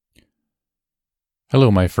Hello,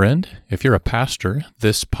 my friend. If you're a pastor,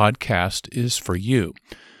 this podcast is for you.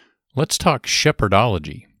 Let's talk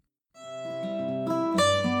shepherdology.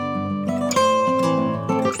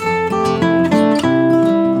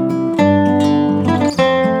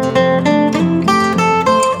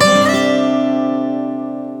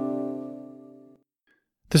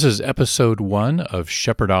 This is episode 1 of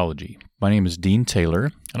Shepherdology. My name is Dean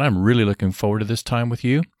Taylor, and I'm really looking forward to this time with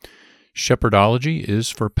you. Shepherdology is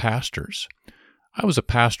for pastors. I was a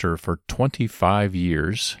pastor for 25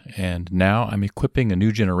 years, and now I'm equipping a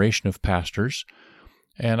new generation of pastors,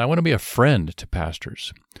 and I want to be a friend to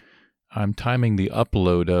pastors. I'm timing the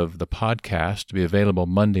upload of the podcast to be available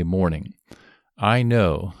Monday morning. I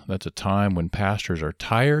know that's a time when pastors are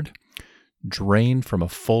tired, drained from a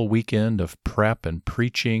full weekend of prep and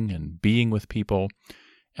preaching and being with people,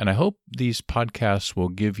 and I hope these podcasts will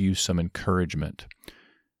give you some encouragement.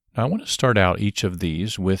 Now, I want to start out each of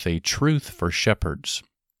these with a truth for shepherds.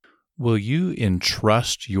 Will you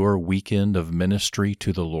entrust your weekend of ministry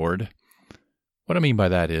to the Lord? What I mean by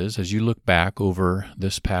that is, as you look back over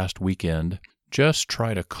this past weekend, just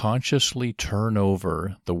try to consciously turn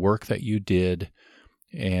over the work that you did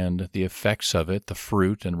and the effects of it, the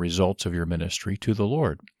fruit and results of your ministry to the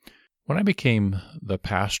Lord. When I became the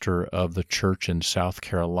pastor of the church in South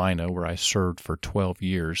Carolina, where I served for 12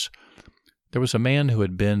 years, there was a man who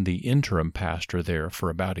had been the interim pastor there for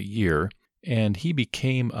about a year, and he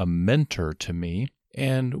became a mentor to me.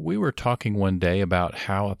 And we were talking one day about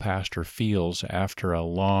how a pastor feels after a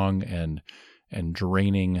long and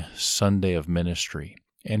draining Sunday of ministry.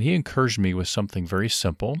 And he encouraged me with something very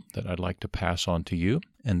simple that I'd like to pass on to you,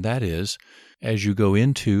 and that is, as you go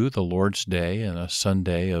into the Lord's Day and a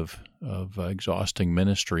Sunday of exhausting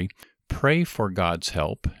ministry, pray for God's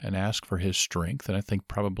help and ask for His strength. And I think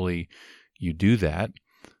probably you do that.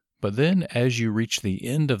 But then as you reach the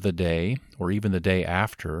end of the day, or even the day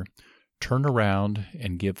after, turn around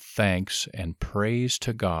and give thanks and praise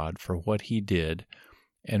to God for what He did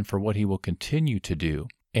and for what He will continue to do.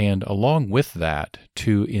 And along with that,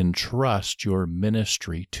 to entrust your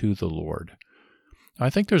ministry to the Lord. I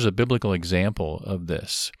think there's a biblical example of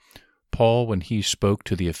this. Paul, when he spoke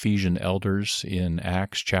to the Ephesian elders in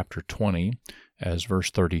Acts chapter 20, as verse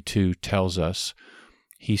 32 tells us,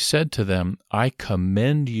 he said to them, "I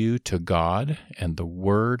commend you to God and the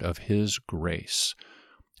word of His grace."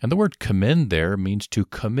 And the word commend there means to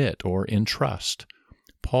commit or entrust.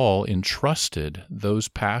 Paul entrusted those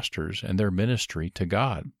pastors and their ministry to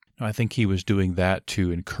God. I think he was doing that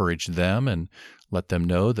to encourage them and let them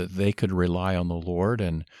know that they could rely on the Lord,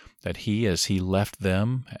 and that he, as he left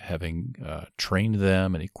them, having trained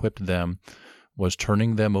them and equipped them, was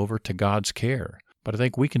turning them over to God's care. But I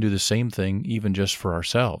think we can do the same thing even just for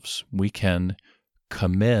ourselves. We can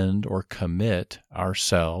commend or commit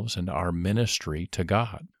ourselves and our ministry to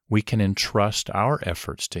God. We can entrust our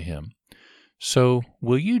efforts to Him. So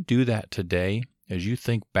will you do that today as you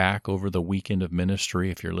think back over the weekend of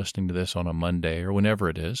ministry, if you're listening to this on a Monday or whenever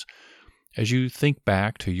it is, as you think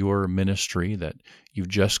back to your ministry that you've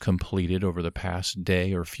just completed over the past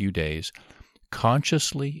day or few days,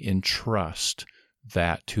 consciously entrust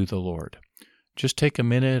that to the Lord. Just take a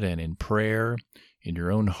minute and in prayer, in your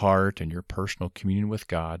own heart and your personal communion with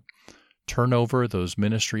God, turn over those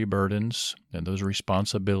ministry burdens and those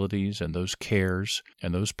responsibilities and those cares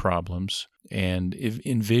and those problems, and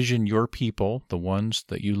envision your people, the ones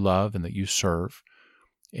that you love and that you serve,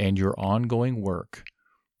 and your ongoing work,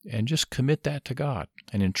 and just commit that to God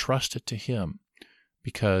and entrust it to Him,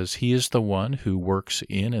 because He is the one who works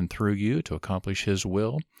in and through you to accomplish His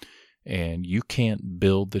will, and you can't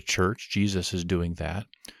build the church. Jesus is doing that.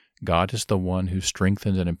 God is the one who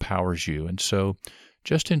strengthens and empowers you, and so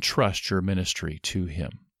just entrust your ministry to Him.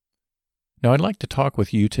 Now, I'd like to talk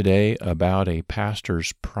with you today about a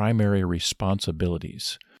pastor's primary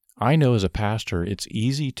responsibilities. I know as a pastor, it's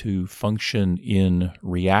easy to function in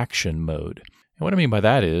reaction mode. And what I mean by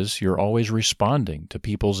that is you're always responding to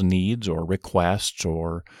people's needs or requests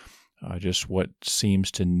or just what seems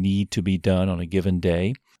to need to be done on a given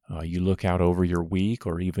day. You look out over your week,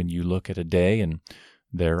 or even you look at a day and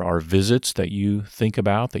there are visits that you think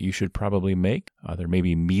about that you should probably make. There may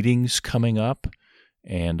be meetings coming up,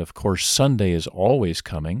 and of course Sunday is always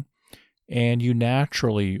coming, and you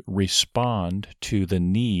naturally respond to the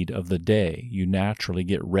need of the day. You naturally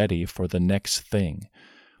get ready for the next thing.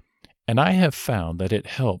 And I have found that it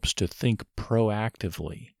helps to think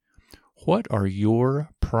proactively. What are your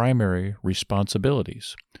primary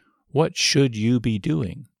responsibilities? What should you be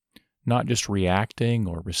doing? Not just reacting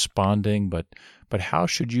or responding, but how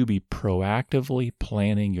should you be proactively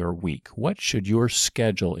planning your week? What should your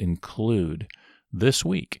schedule include this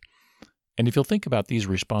week? And if you'll think about these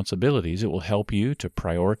responsibilities, it will help you to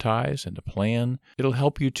prioritize and to plan. It'll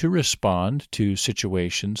help you to respond to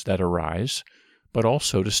situations that arise, but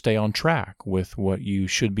also to stay on track with what you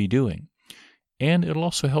should be doing. And it'll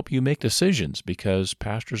also help you make decisions, because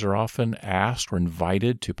pastors are often asked or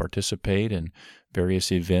invited to participate in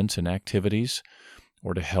various events and activities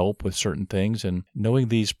or to help with certain things. And knowing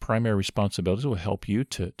these primary responsibilities will help you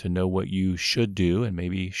to know what you should do and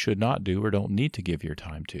maybe should not do or don't need to give your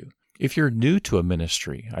time to. If you're new to a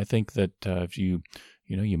ministry, I think that if you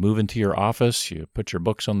move into your office, you put your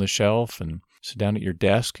books on the shelf and sit down at your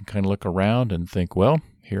desk and kind of look around and think, well,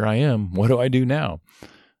 here I am. What do I do now?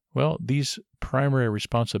 Well, these primary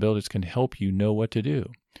responsibilities can help you know what to do.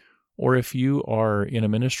 Or if you are in a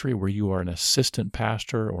ministry where you are an assistant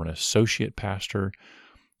pastor or an associate pastor,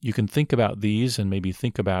 you can think about these and maybe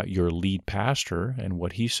think about your lead pastor and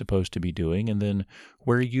what he's supposed to be doing, and then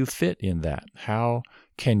where you fit in that. How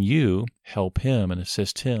can you help him and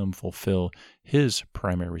assist him fulfill his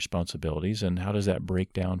primary responsibilities, and how does that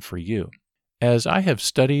break down for you? As I have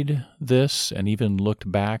studied this and even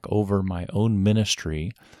looked back over my own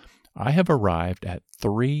ministry, I have arrived at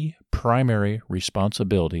 3 primary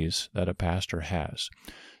responsibilities that a pastor has.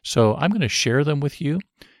 So I'm going to share them with you,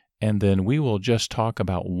 and then we will just talk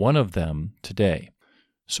about one of them today.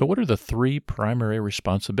 So what are the 3 primary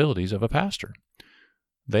responsibilities of a pastor?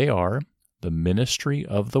 They are the ministry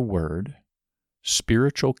of the Word,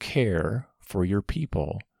 spiritual care for your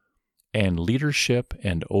people, and leadership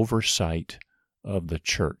and oversight of the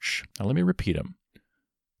church. Now let me repeat them.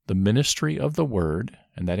 The ministry of the Word,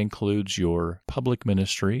 and that includes your public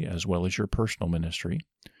ministry as well as your personal ministry.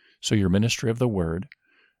 So your ministry of the Word,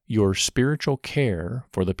 your spiritual care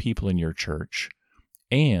for the people in your church,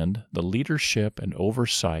 and the leadership and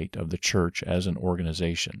oversight of the church as an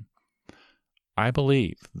organization. I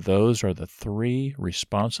believe those are the 3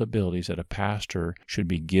 responsibilities that a pastor should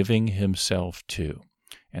be giving himself to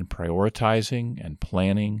and prioritizing and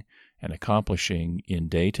planning and accomplishing in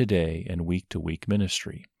day-to-day and week-to-week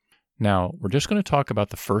ministry. Now, we're just going to talk about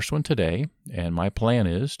the first one today, and my plan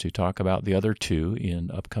is to talk about the other 2 in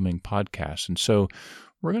upcoming podcasts. And so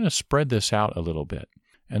we're going to spread this out a little bit.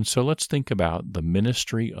 And so let's think about the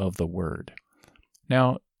ministry of the Word.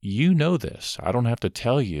 Now, you know this. I don't have to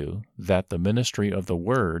tell you that the ministry of the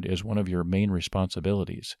Word is one of your main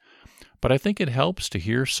responsibilities. But I think it helps to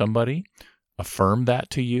hear somebody affirm that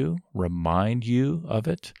to you, remind you of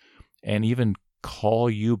it, and even call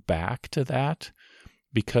you back to that,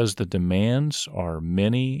 because the demands are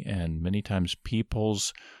many, and many times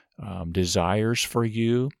people's desires for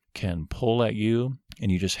you can pull at you,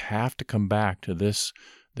 and you just have to come back to this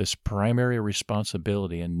primary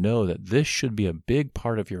responsibility and know that this should be a big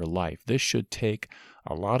part of your life. This should take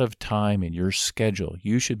a lot of time in your schedule.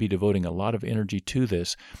 You should be devoting a lot of energy to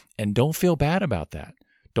this, and don't feel bad about that.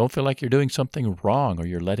 Don't feel like you're doing something wrong or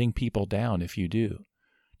you're letting people down if you do.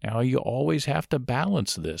 Now, you always have to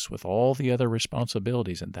balance this with all the other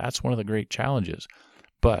responsibilities, and that's one of the great challenges.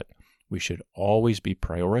 But we should always be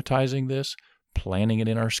prioritizing this, planning it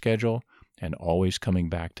in our schedule, and always coming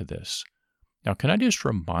back to this. Now, can I just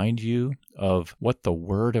remind you of what the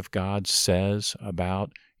Word of God says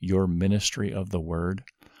about your ministry of the Word?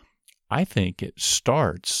 I think it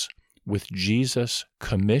starts with Jesus'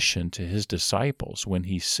 commission to his disciples when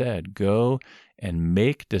he said, "Go and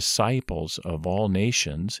make disciples of all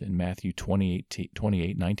nations," in Matthew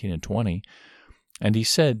 28, 19 and 20. And he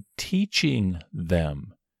said, teaching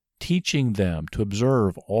them to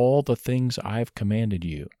observe all the things I've commanded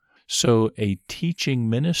you. So a teaching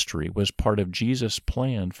ministry was part of Jesus'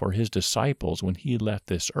 plan for his disciples when he left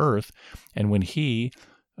this earth and when he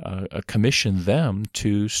commissioned them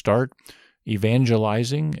to start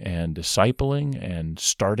evangelizing and discipling and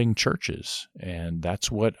starting churches. And that's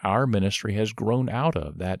what our ministry has grown out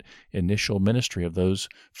of, that initial ministry of those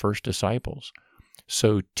first disciples.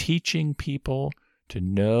 So teaching people to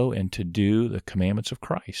know and to do the commandments of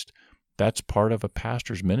Christ, that's part of a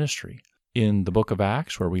pastor's ministry. In the book of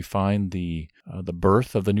Acts, where we find the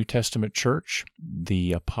birth of the New Testament church,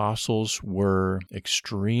 the apostles were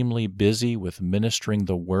extremely busy with ministering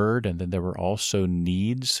the word, and then there were also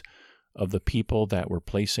needs of the people that were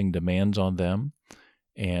placing demands on them.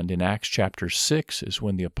 And in Acts chapter 6 is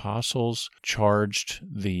when the apostles charged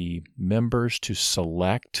the members to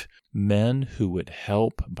select men who would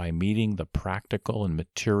help by meeting the practical and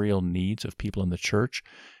material needs of people in the church.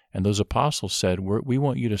 And those apostles said, we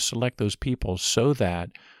want you to select those people so that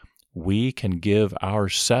we can give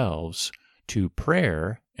ourselves to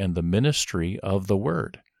prayer and the ministry of the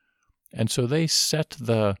word. And so they set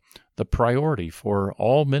the priority for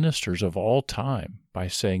all ministers of all time by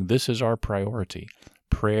saying, this is our priority.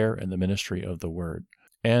 prayer and the ministry of the Word.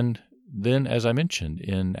 And then, as I mentioned,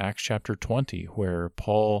 in Acts chapter 20, where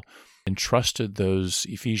Paul entrusted those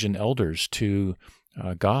Ephesian elders to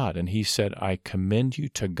God, and he said, I commend you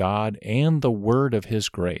to God and the word of his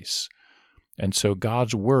grace. And so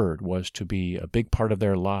God's word was to be a big part of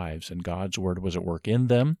their lives, and God's word was at work in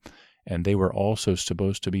them, and they were also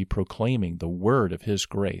supposed to be proclaiming the word of his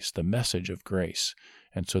grace, the message of grace.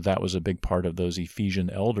 And so that was a big part of those Ephesian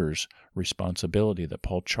elders' responsibility that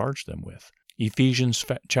Paul charged them with. Ephesians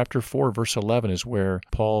chapter 4, verse 11 is where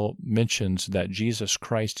Paul mentions that Jesus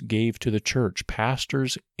Christ gave to the church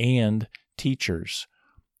pastors and teachers.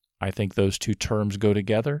 I think those two terms go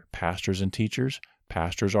together, pastors and teachers.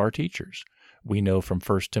 Pastors are teachers. We know from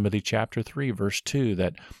 1 Timothy chapter 3, verse 2,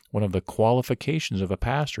 that one of the qualifications of a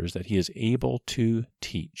pastor is that he is able to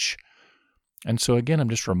teach. And so again, I'm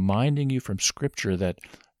just reminding you from Scripture that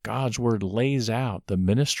God's Word lays out the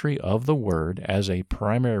ministry of the Word as a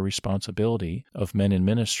primary responsibility of men in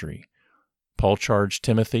ministry. Paul charged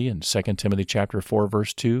Timothy in 2 Timothy chapter 4,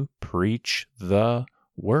 verse 2, preach the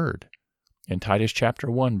Word. In Titus chapter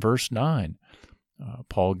 1, verse 9,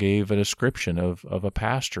 Paul gave a description of a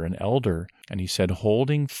pastor, an elder, and he said,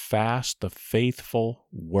 holding fast the faithful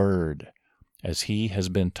Word as he has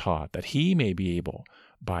been taught, that he may be able,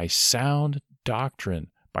 by sound doctrine,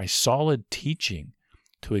 by solid teaching,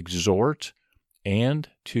 to exhort and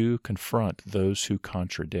to confront those who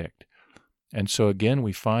contradict. And so again,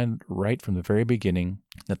 we find right from the very beginning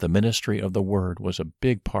that the ministry of the Word was a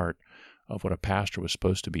big part of what a pastor was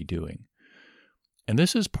supposed to be doing. And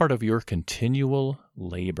this is part of your continual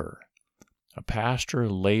labor. A pastor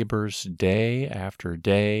labors day after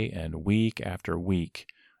day and week after week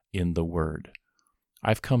in the Word.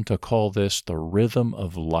 I've come to call this the rhythm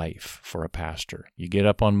of life for a pastor. You get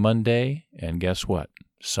up on Monday, and guess what?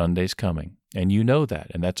 Sunday's coming. And you know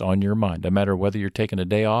that, and that's on your mind. No matter whether you're taking a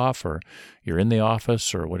day off or you're in the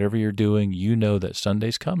office or whatever you're doing, you know that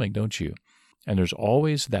Sunday's coming, don't you? And there's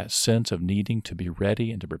always that sense of needing to be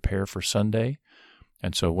ready and to prepare for Sunday.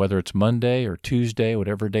 And so whether it's Monday or Tuesday,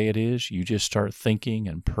 whatever day it is, you just start thinking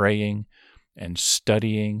and praying and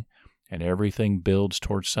studying, and everything builds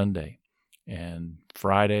towards Sunday. And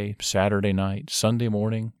Friday, Saturday night, Sunday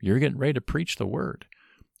morning, you're getting ready to preach the Word.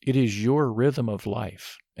 It is your rhythm of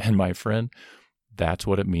life. And my friend, that's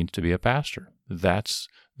what it means to be a pastor.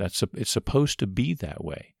 It's supposed to be that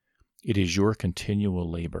way. It is your continual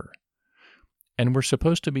labor. And we're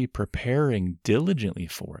supposed to be preparing diligently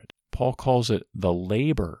for it. Paul calls it the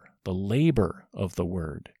labor of the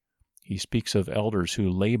Word. He speaks of elders who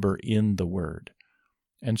labor in the Word.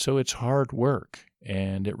 And so it's hard work,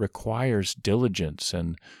 and it requires diligence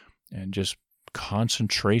and just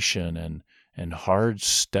concentration and hard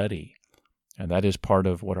study. And that is part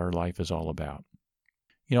of what our life is all about.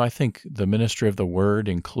 You know, I think the ministry of the Word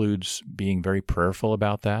includes being very prayerful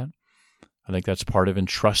about that. I think that's part of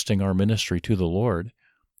entrusting our ministry to the Lord.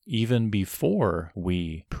 Even before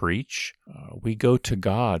we preach, we go to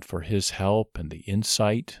God for His help and the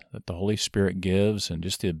insight that the Holy Spirit gives and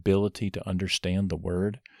just the ability to understand the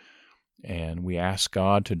Word. And we ask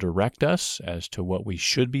God to direct us as to what we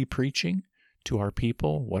should be preaching to our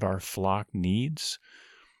people, what our flock needs.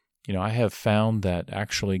 You know, I have found that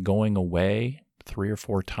actually going away 3 or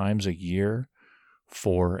 4 times a year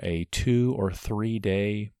for a 2 or 3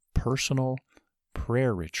 day personal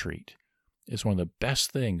prayer retreat is one of the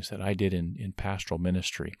best things that I did in pastoral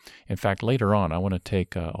ministry. In fact, later on, I want to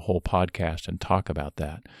take a whole podcast and talk about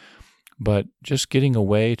that. But just getting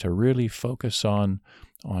away to really focus on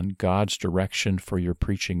God's direction for your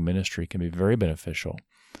preaching ministry can be very beneficial.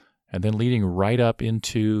 And then leading right up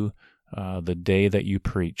into the day that you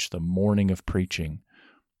preach, the morning of preaching,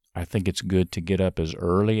 I think it's good to get up as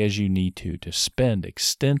early as you need to spend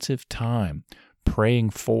extensive time praying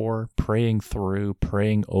for, praying through,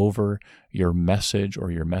 praying over your message or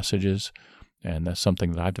your messages. And that's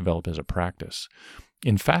something that I've developed as a practice.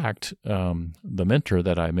 In fact, the mentor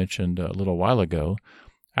that I mentioned a little while ago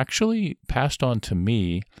actually passed on to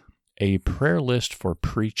me a prayer list for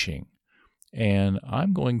preaching. And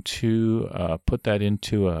I'm going to put that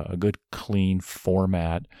into a good, clean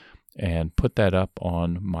format and put that up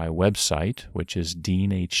on my website, which is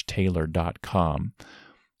deanhtaylor.com.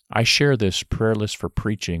 I share this prayer list for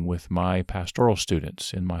preaching with my pastoral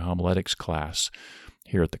students in my homiletics class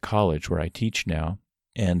here at the college where I teach now,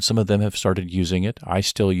 and some of them have started using it. I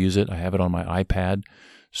still use it. I have it on my iPad,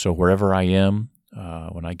 so wherever I am,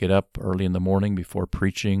 when I get up early in the morning before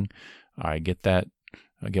preaching, I get my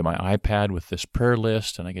iPad with this prayer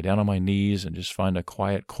list, and I get down on my knees and just find a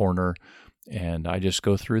quiet corner, and I just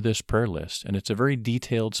go through this prayer list. And it's a very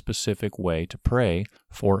detailed, specific way to pray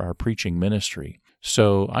for our preaching ministry.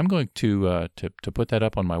 So I'm going to put that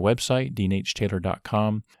up on my website,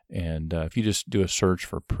 deanhtaylor.com, and if you just do a search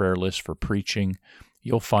for prayer list for preaching,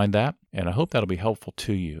 you'll find that, and I hope that'll be helpful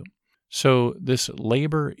to you. So this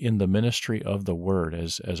labor in the ministry of the Word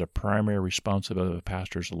as a primary responsibility of a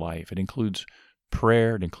pastor's life, it includes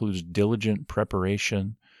prayer, it includes diligent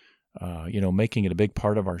preparation, making it a big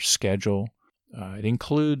part of our schedule. It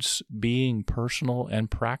includes being personal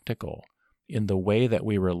and practical in the way that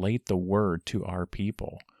we relate the Word to our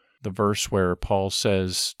people. The verse where Paul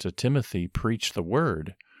says to Timothy, preach the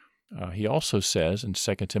Word, he also says in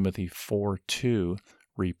 2 Timothy 4:2,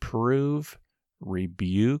 reprove,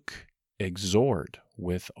 rebuke, exhort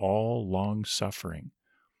with all long-suffering.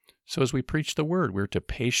 So as we preach the Word, we're to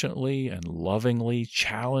patiently and lovingly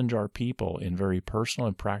challenge our people in very personal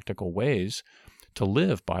and practical ways to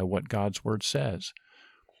live by what God's Word says.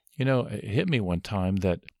 It hit me one time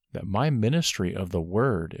that my ministry of the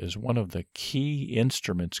Word is one of the key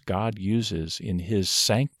instruments God uses in His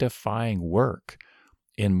sanctifying work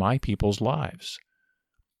in my people's lives.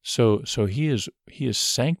 So He is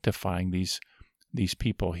sanctifying these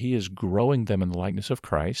people. He is growing them in the likeness of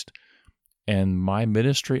Christ, and my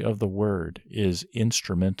ministry of the Word is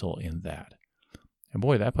instrumental in that. And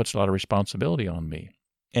boy, that puts a lot of responsibility on me.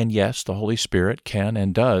 And yes, the Holy Spirit can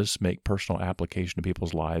and does make personal application to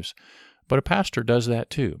people's lives, but a pastor does that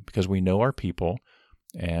too, because we know our people,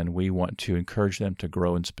 and we want to encourage them to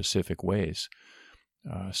grow in specific ways.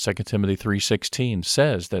 2 Timothy 3:16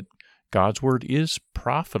 says that God's Word is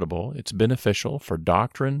profitable, it's beneficial for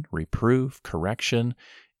doctrine, reproof, correction,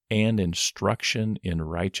 and instruction in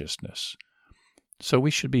righteousness. So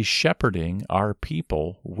we should be shepherding our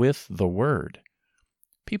people with the Word.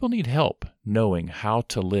 People need help knowing how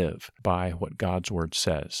to live by what God's Word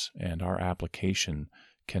says, and our application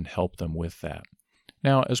can help them with that.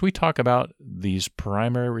 Now, as we talk about these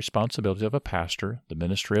primary responsibilities of a pastor, the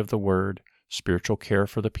ministry of the Word, spiritual care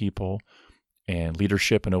for the people, and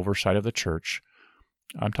leadership and oversight of the church,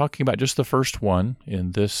 I'm talking about just the first one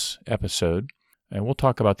in this episode, and we'll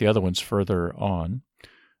talk about the other ones further on.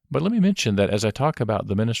 But let me mention that as I talk about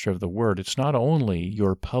the ministry of the Word, it's not only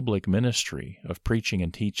your public ministry of preaching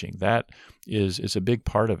and teaching. That is a big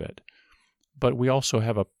part of it. But we also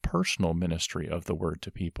have a personal ministry of the Word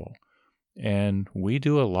to people. And we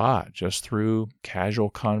do a lot just through casual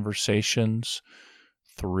conversations,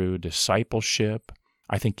 through discipleship.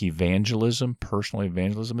 I think evangelism, personal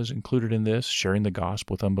evangelism, is included in this, sharing the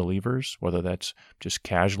gospel with unbelievers, whether that's just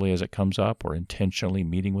casually as it comes up or intentionally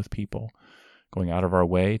meeting with people, going out of our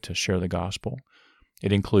way to share the gospel.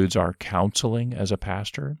 It includes our counseling as a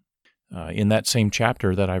pastor. In that same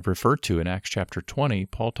chapter that I've referred to in Acts chapter 20,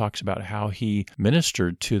 Paul talks about how he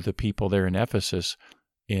ministered to the people there in Ephesus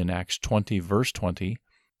in Acts 20, verse 20,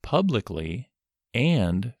 publicly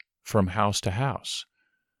and from house to house.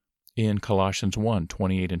 In Colossians 1,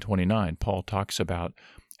 28 and 29, Paul talks about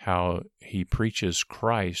how he preaches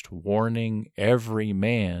Christ, warning every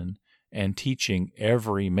man and teaching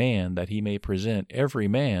every man that he may present every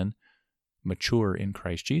man mature in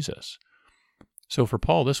Christ Jesus. So for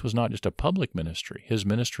Paul, this was not just a public ministry. His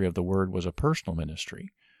ministry of the Word was a personal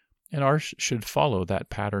ministry, and ours should follow that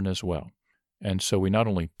pattern as well. And so we not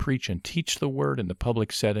only preach and teach the Word in the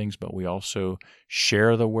public settings, but we also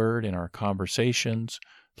share the Word in our conversations,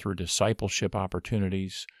 through discipleship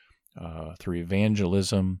opportunities, through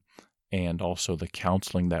evangelism, and also the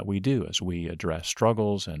counseling that we do as we address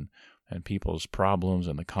struggles and people's problems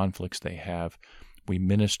and the conflicts they have. We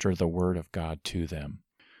minister the Word of God to them.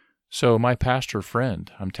 So my pastor friend,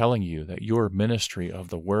 I'm telling you that your ministry of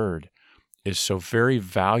the Word is so very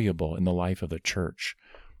valuable in the life of the church.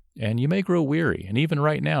 And you may grow weary. And even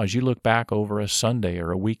right now, as you look back over a Sunday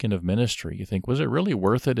or a weekend of ministry, you think, was it really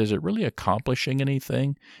worth it? Is it really accomplishing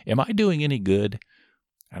anything? Am I doing any good?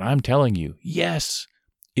 And I'm telling you, yes,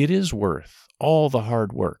 it is worth all the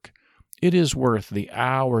hard work. It is worth the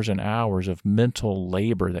hours and hours of mental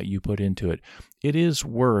labor that you put into it. It is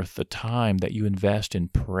worth the time that you invest in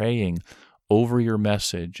praying over your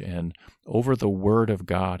message and over the Word of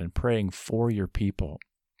God and praying for your people.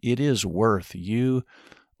 It is worth you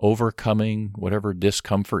overcoming whatever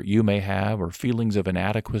discomfort you may have or feelings of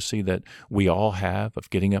inadequacy that we all have of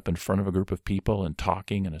getting up in front of a group of people and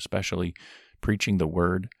talking and especially preaching the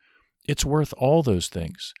Word. It's worth all those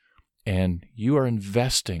things. And you are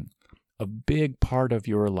investing a big part of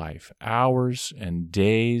your life, hours and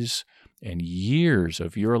days and years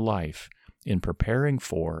of your life in preparing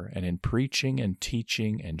for and in preaching and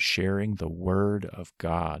teaching and sharing the Word of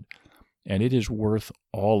God. And it is worth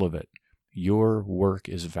all of it. Your work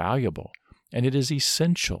is valuable, and it is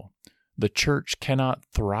essential. The church cannot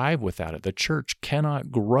thrive without it. The church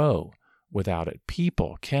cannot grow without it.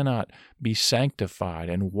 People cannot be sanctified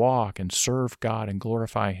and walk and serve God and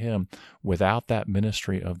glorify Him without that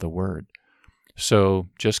ministry of the Word. So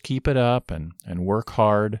just keep it up and work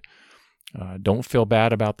hard. Don't feel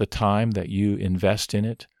bad about the time that you invest in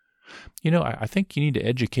it. I think you need to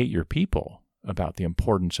educate your people about the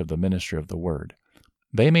importance of the ministry of the Word.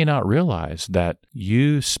 They may not realize that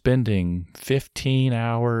you spending 15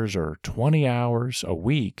 hours or 20 hours a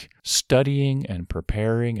week studying and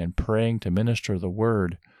preparing and praying to minister the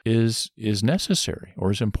Word is necessary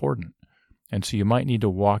or is important. And so you might need to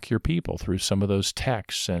walk your people through some of those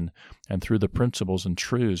texts and through the principles and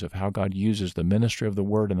truths of how God uses the ministry of the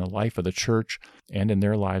Word in the life of the church and in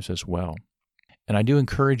their lives as well. And I do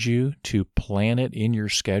encourage you to plan it in your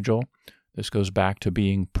schedule. This goes back to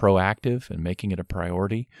being proactive and making it a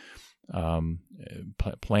priority.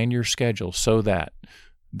 Plan your schedule so that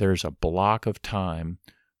there's a block of time,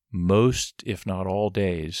 most, if not all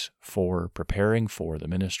days, for preparing for the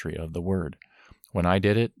ministry of the Word. When I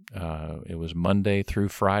did it, it was Monday through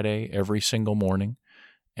Friday every single morning,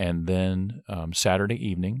 and then Saturday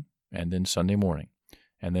evening, and then Sunday morning.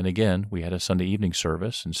 And then again, we had a Sunday evening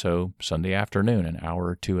service, and so Sunday afternoon, an hour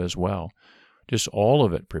or two as well. Just all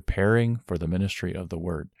of it preparing for the ministry of the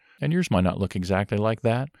Word. And yours might not look exactly like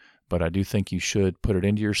that, but I do think you should put it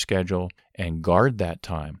into your schedule and guard that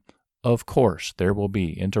time. Of course, there will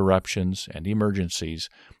be interruptions and emergencies,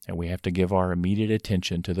 and we have to give our immediate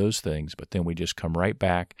attention to those things, but then we just come right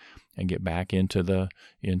back and get back into the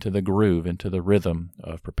groove, into the rhythm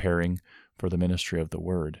of preparing for the ministry of the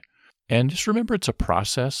Word. And just remember, it's a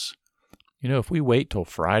process. If we wait till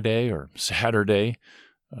Friday or Saturday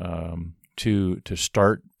to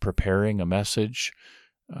start preparing a message,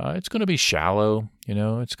 it's going to be shallow.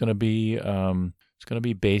 It's going to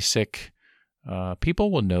be basic.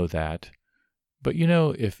 People will know that. But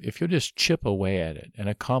if you'll just chip away at it and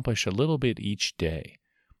accomplish a little bit each day,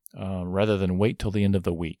 rather than wait till the end of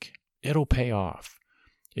the week, it'll pay off.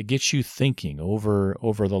 It gets you thinking over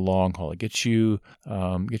the long haul. It gets your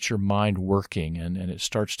mind working, and it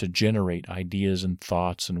starts to generate ideas and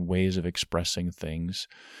thoughts and ways of expressing things.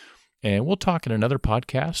 And we'll talk in another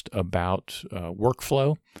podcast about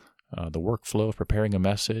workflow, the workflow of preparing a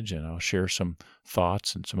message, and I'll share some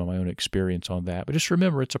thoughts and some of my own experience on that. But just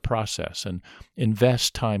remember, it's a process, and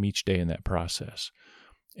invest time each day in that process.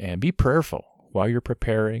 And be prayerful while you're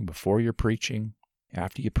preparing, before you're preaching,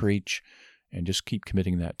 after you preach, and just keep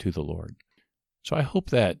committing that to the Lord. So I hope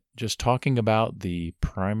that just talking about the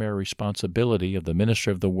primary responsibility of the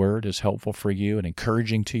ministry of the Word is helpful for you and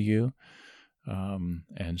encouraging to you.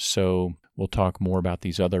 And so we'll talk more about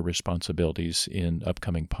these other responsibilities in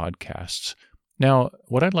upcoming podcasts. Now,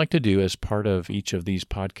 what I'd like to do as part of each of these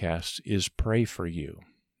podcasts is pray for you.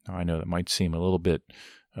 Now, I know that might seem a little bit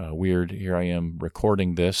weird. Here I am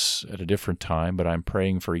recording this at a different time, but I'm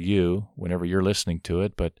praying for you whenever you're listening to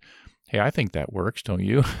it. But hey, I think that works, don't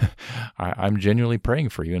you? I'm genuinely praying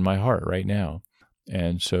for you in my heart right now.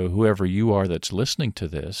 And so whoever you are that's listening to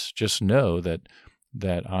this, just know that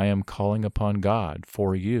I am calling upon God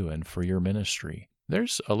for you and for your ministry.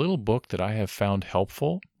 There's a little book that I have found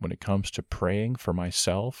helpful when it comes to praying for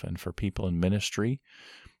myself and for people in ministry.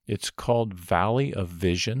 It's called Valley of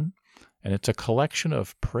Vision, and it's a collection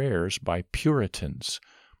of prayers by Puritans.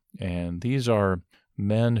 And these are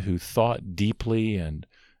men who thought deeply and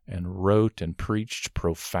wrote and preached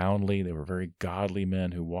profoundly. They were very godly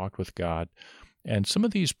men who walked with God. And some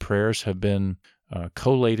of these prayers have been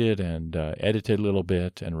collated and edited a little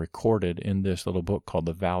bit and recorded in this little book called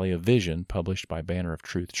The Valley of Vision, published by Banner of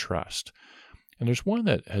Truth Trust. And there's one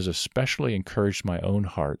that has especially encouraged my own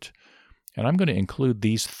heart, and I'm going to include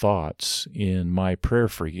these thoughts in my prayer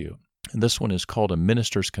for you. And this one is called A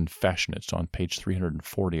Minister's Confession. It's on page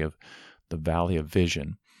 340 of The Valley of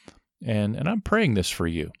Vision. And I'm praying this for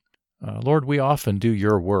you. Lord, we often do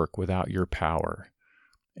your work without your power.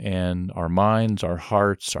 And our minds, our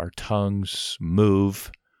hearts, our tongues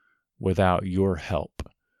move without your help.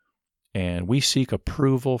 And we seek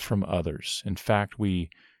approval from others. In fact, we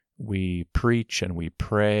preach and we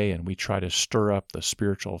pray and we try to stir up the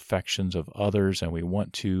spiritual affections of others, and we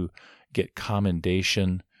want to get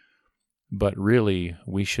commendation. But really,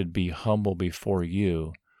 we should be humble before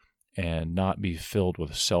you and not be filled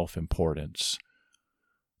with self-importance.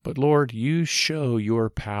 But Lord, you show your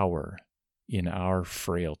power in our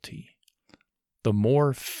frailty. The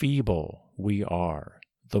more feeble we are,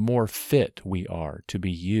 the more fit we are to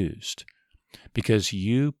be used, because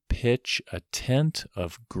you pitch a tent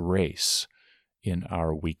of grace in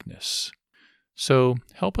our weakness. So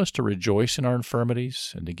help us to rejoice in our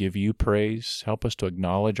infirmities and to give you praise. Help us to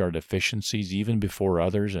acknowledge our deficiencies even before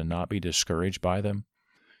others and not be discouraged by them.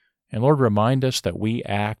 And Lord, remind us that we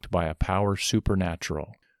act by a power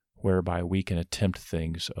supernatural, whereby we can attempt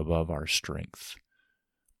things above our strength.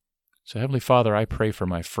 So Heavenly Father, I pray for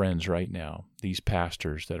my friends right now, these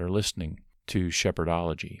pastors that are listening to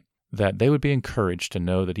Shepherdology, that they would be encouraged to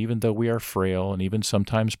know that even though we are frail and even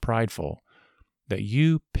sometimes prideful, that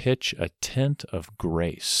you pitch a tent of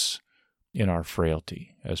grace in our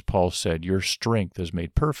frailty. As Paul said, your strength is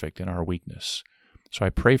made perfect in our weakness. So I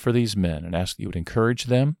pray for these men and ask that you would encourage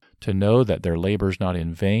them to know that their labor is not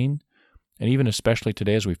in vain, and even especially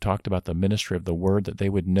today as we've talked about the ministry of the Word, that they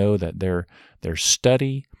would know that their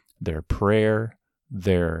study, their prayer,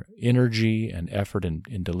 their energy and effort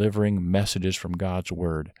in delivering messages from God's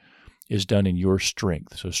Word is done in your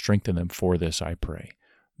strength. So strengthen them for this, I pray.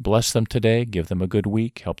 Bless them today, give them a good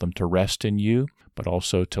week, help them to rest in you, but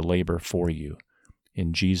also to labor for you.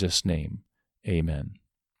 In Jesus' name, amen.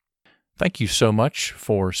 Thank you so much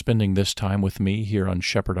for spending this time with me here on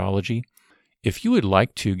Shepherdology. If you would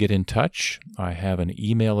like to get in touch, I have an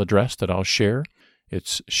email address that I'll share.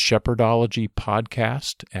 It's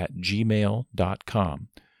shepherdologypodcast@gmail.com.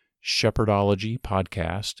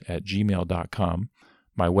 shepherdologypodcast@gmail.com.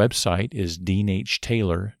 My website is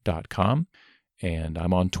deanhtaylor.com, and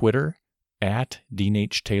I'm on Twitter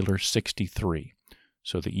 @deanhtaylor63.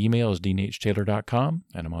 So the email is deanhtaylor.com,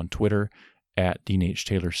 and I'm on Twitter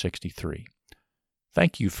 @deanhtaylor63.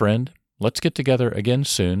 Thank you, friend. Let's get together again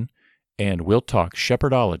soon, and we'll talk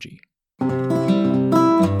Shepherdology.